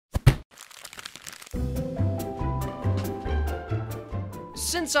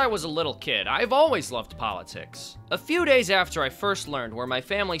Since I was a little kid, I've always loved politics. A few days after I first learned where my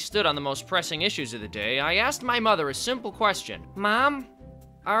family stood on the most pressing issues of the day, I asked my mother a simple question. Mom,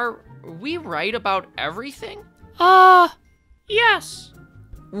 are we right about everything? Yes.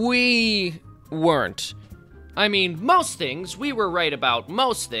 We weren't. I mean, most things, we were right about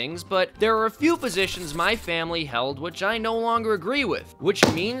most things, but there are a few positions my family held which I no longer agree with, which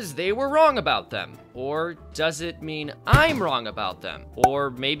means they were wrong about them. Or does it mean I'm wrong about them? Or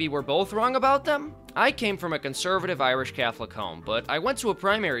maybe we're both wrong about them? I came from a conservative Irish Catholic home, but I went to a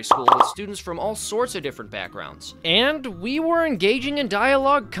primary school with students from all sorts of different backgrounds. And we were engaging in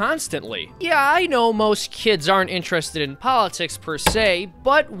dialogue constantly. Yeah, I know most kids aren't interested in politics per se,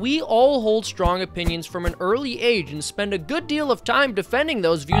 but we all hold strong opinions from an early age and spend a good deal of time defending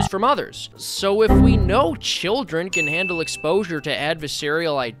those views from others. So if we know children can handle exposure to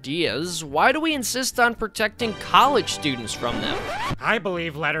adversarial ideas, why do we insist on protecting college students from them? I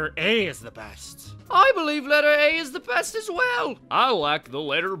believe letter A is the best. I believe letter A is the best as well. I like the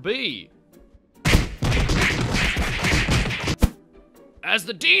letter B. As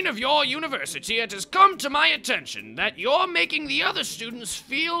the dean of your university, it has come to my attention that you're making the other students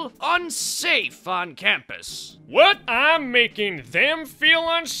feel unsafe on campus. What? I'm making them feel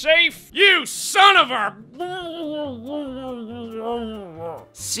unsafe? You son of a...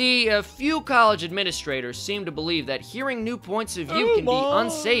 See, a few college administrators seem to believe that hearing new points of view can be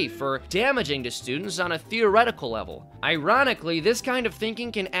unsafe or damaging to students on a theoretical level. Ironically, this kind of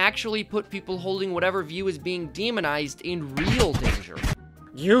thinking can actually put people holding whatever view is being demonized in real danger.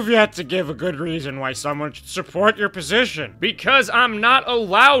 You've yet to give a good reason why someone should support your position. Because I'm not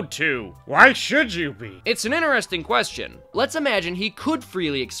allowed to. Why should you be? It's an interesting question. Let's imagine he could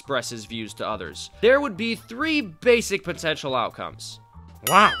freely express his views to others. There would be 3 basic potential outcomes.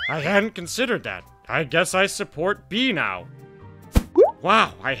 Wow, I hadn't considered that. I guess I support B now.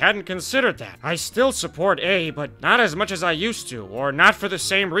 Wow, I hadn't considered that. I still support A, but not as much as I used to, or not for the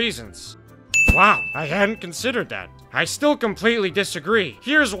same reasons. Wow, I hadn't considered that. I still completely disagree.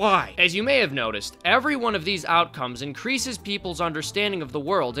 Here's why. As you may have noticed, every one of these outcomes increases people's understanding of the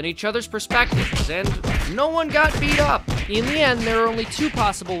world and each other's perspectives, and no one got beat up. In the end, there are only 2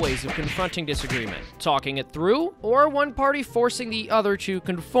 possible ways of confronting disagreement: talking it through, or one party forcing the other to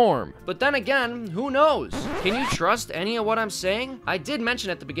conform. But then again, who knows? Can you trust any of what I'm saying? I did mention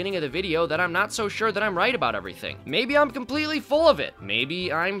at the beginning of the video that I'm not so sure that I'm right about everything. Maybe I'm completely full of it.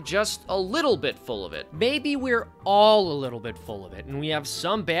 Maybe I'm just a little bit full of it. Maybe we're all a little bit full of it, and we have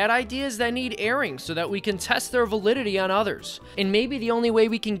some bad ideas that need airing so that we can test their validity on others. And maybe the only way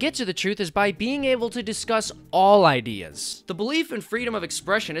we can get to the truth is by being able to discuss all ideas. The belief in freedom of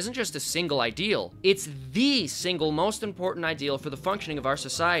expression isn't just a single ideal, it's the single most important ideal for the functioning of our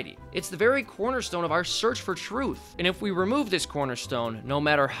society. It's the very cornerstone of our search for truth. And if we remove this cornerstone, no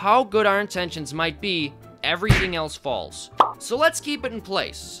matter how good our intentions might be, everything else falls. So let's keep it in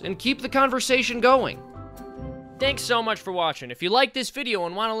place and keep the conversation going. Thanks so much for watching. If you like this video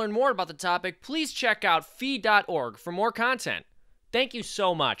and want to learn more about the topic, please check out fee.org for more content. Thank you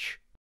so much.